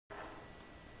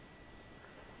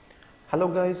Hello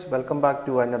guys, welcome back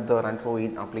to another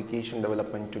Android application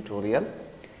development tutorial.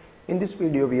 In this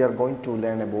video we are going to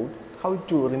learn about how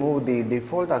to remove the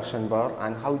default action bar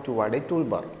and how to add a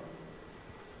toolbar.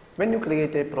 When you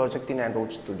create a project in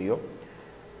Android Studio,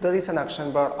 there is an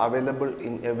action bar available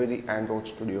in every Android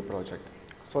Studio project.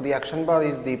 So the action bar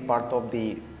is the part of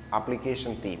the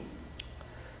application theme.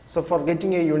 So for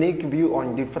getting a unique view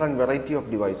on different variety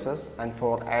of devices and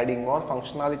for adding more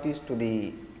functionalities to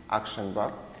the action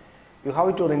bar, you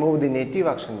have to remove the native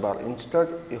action bar. Instead,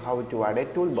 you have to add a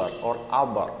toolbar or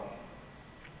app bar.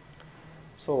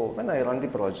 So when I run the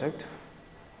project,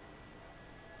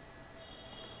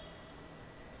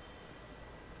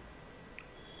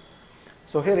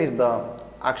 so here is the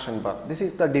action bar. This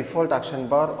is the default action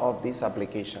bar of this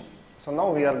application. So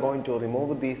now we are going to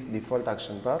remove this default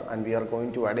action bar and we are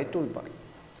going to add a toolbar.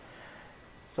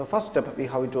 So first step, we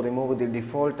have to remove the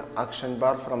default action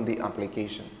bar from the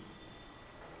application.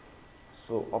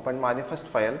 So open manifest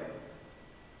file,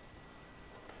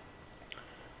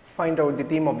 find out the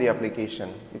theme of the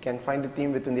application. You can find the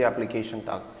theme within the application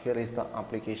tag. Here is the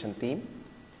application theme.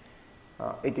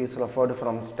 It is referred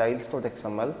from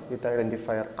styles.xml with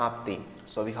identifier app theme.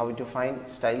 So we have to find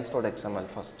styles.xml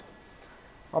first.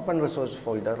 Open resource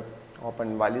folder,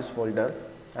 open values folder,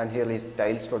 and here is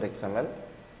styles.xml.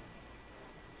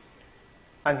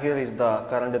 And here is the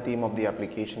current theme of the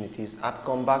application. It is app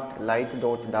compact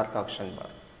light.dark action bar.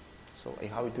 So I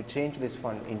have to change this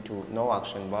one into no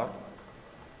action bar.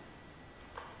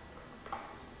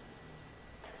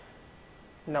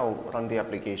 Now run the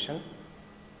application.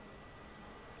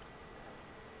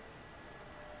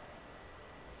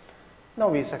 Now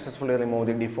we successfully remove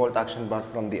the default action bar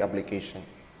from the application.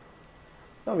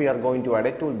 Now we are going to add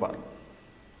a toolbar.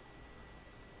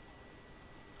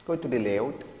 Go to the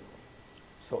layout.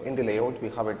 So in the layout we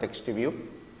have a text view.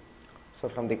 So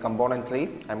from the component tree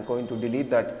I am going to delete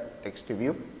that text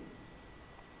view.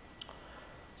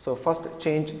 So first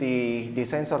change the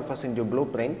design surface into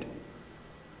blueprint.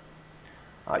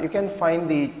 You can find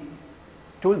the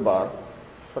toolbar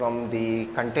from the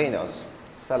containers.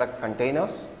 Select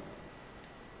containers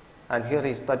and here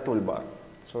is the toolbar.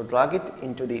 So drag it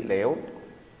into the layout.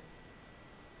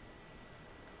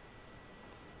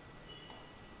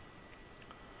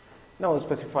 Now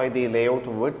specify the layout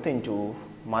width into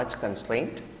match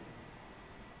constraint.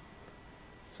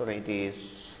 So it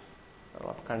is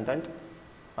rough content.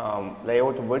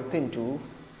 Layout width into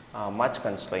match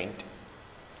constraint.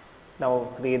 Now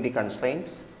create the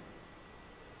constraints.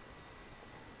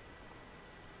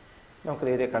 Now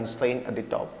create a constraint at the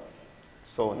top.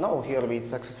 So now here we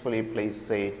successfully place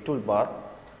a toolbar.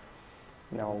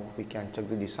 Now we can check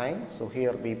the design. So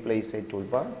here we place a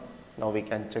toolbar. Now we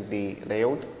can check the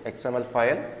layout XML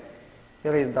file.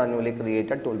 Here is the newly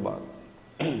created toolbar.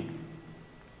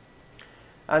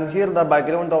 And here the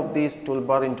background of this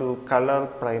toolbar into color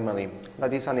primary.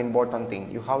 That is an important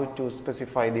thing. You have to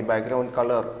specify the background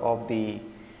color of the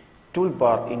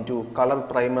toolbar into color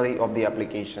primary of the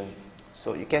application.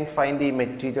 So you can find the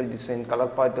material design color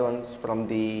patterns from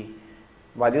the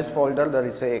values folder. There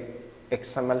is a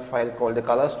XML file called the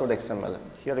colors.xml.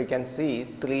 Here you can see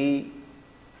three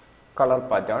color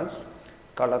patterns: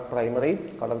 color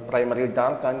primary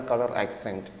dark, and color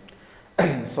accent.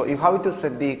 So you have to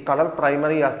set the color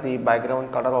primary as the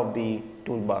background color of the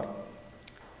toolbar.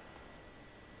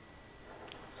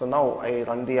 So now I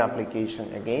run the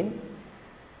application again.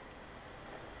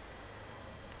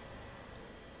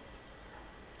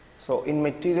 So in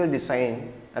material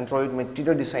design, Android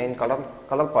material design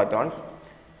color patterns,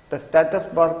 the status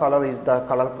bar color is the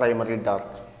color primary dark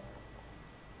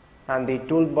and the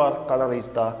toolbar color is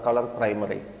the color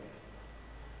primary.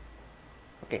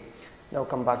 Okay, now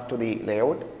come back to the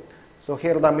layout. So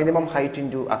here the minimum height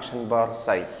into action bar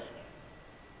size.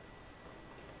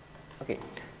 Okay,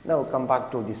 now come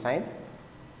back to design.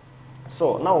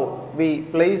 So now we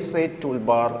place a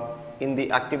toolbar in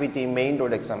the activity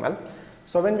main.xml.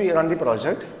 So when we run the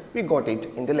project, we got it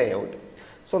in the layout.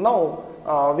 So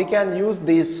now we can use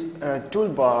this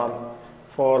toolbar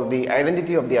for the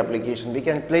identity of the application. We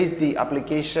can place the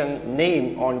application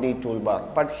name on the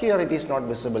toolbar, but here it is not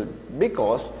visible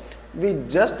because we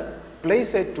just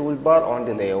place a toolbar on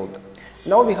the layout.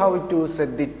 Now we have to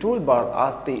set the toolbar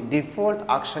as the default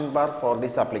action bar for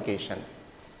this application.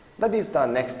 That is the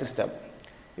next step.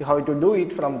 You have to do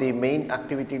it from the main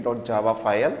activity.java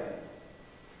file.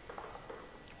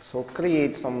 So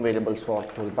create some variables for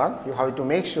toolbar. You have to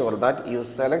make sure that you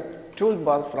select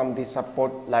toolbar from the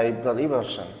support library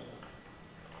version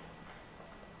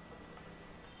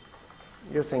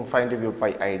using find view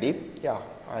by ID. Yeah,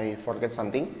 I forget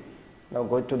something. Now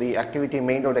go to the activity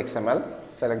main.xml,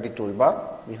 select the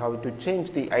toolbar. We have to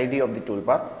change the ID of the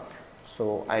toolbar.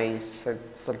 So I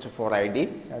search for ID,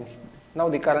 and now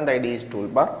the current ID is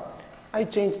toolbar. I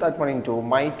change that one into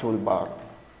my toolbar.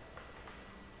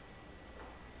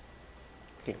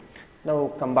 Okay. Now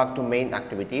come back to main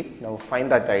activity. Now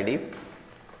find that ID,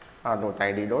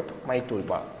 r.id.my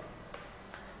toolbar.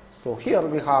 So here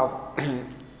we have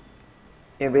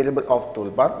a variable of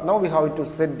toolbar. Now we have to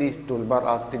set this toolbar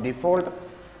as the default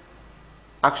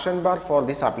action bar for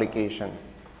this application.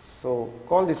 So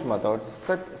call this method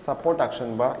set support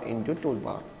action bar into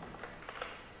toolbar.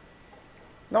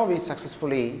 Now we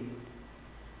successfully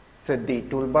set the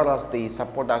toolbar as the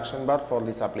support action bar for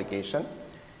this application.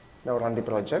 Now run the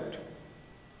project.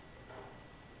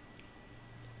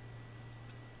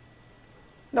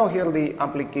 Now here the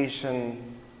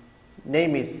application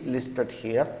name is listed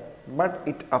here, but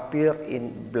it appears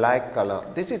in black color.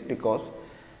 This is because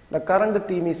the current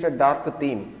theme is a dark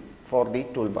theme for the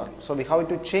toolbar. So we have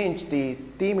to change the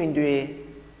theme into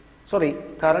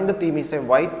current theme is a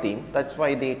white theme. That's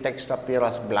why the text appears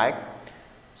as black.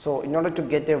 So in order to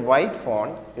get a white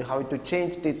font, you have to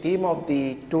change the theme of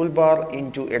the toolbar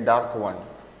into a dark one.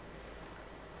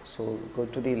 So go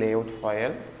to the layout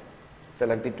file,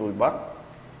 select the toolbar,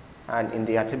 and in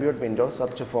the attribute window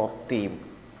search for theme.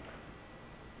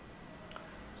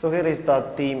 So here is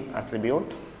the theme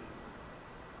attribute.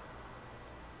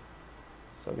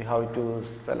 So we have to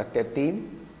select a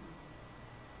theme.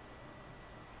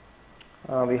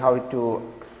 We have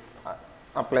to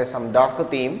apply some dark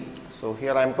theme. So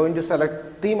here I am going to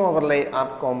select theme overlay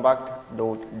app compact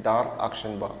dark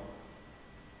action bar.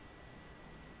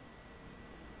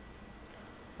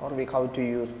 Or we have to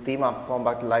use theme app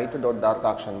compact light dark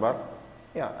action bar.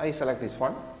 Yeah, I select this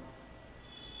one.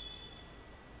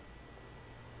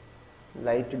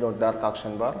 Light dark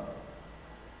action bar.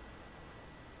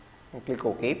 And click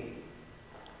OK.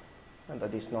 And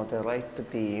that is not a right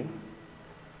theme.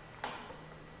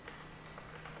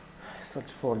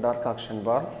 Search for dark action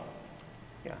bar.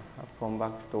 Yeah, I've come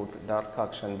back to dark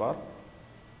action bar.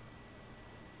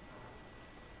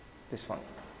 This one.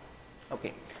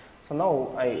 Okay. So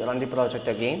now I run the project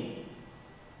again.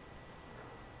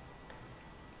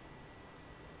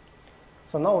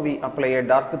 So now we apply a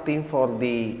dark theme for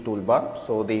the toolbar.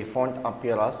 So the font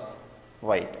appears as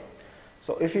white.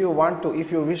 So if you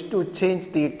wish to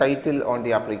change the title on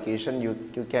the application,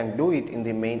 you can do it in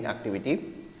the main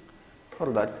activity.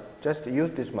 For that, just use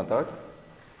this method,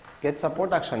 get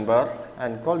support action bar,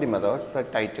 and call the method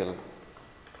set title.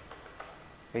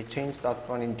 We change that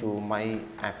one into my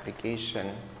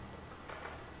application.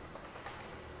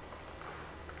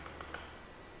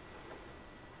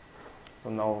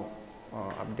 So now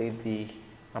update the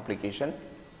application.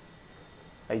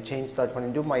 I change that one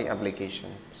into my application.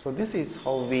 So this is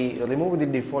how we remove the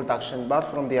default action bar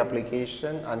from the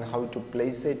application and how to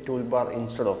place a toolbar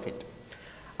instead of it.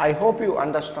 I hope you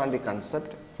understand the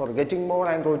concept. For getting more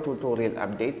Android tutorial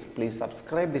updates, please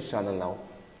subscribe this channel now.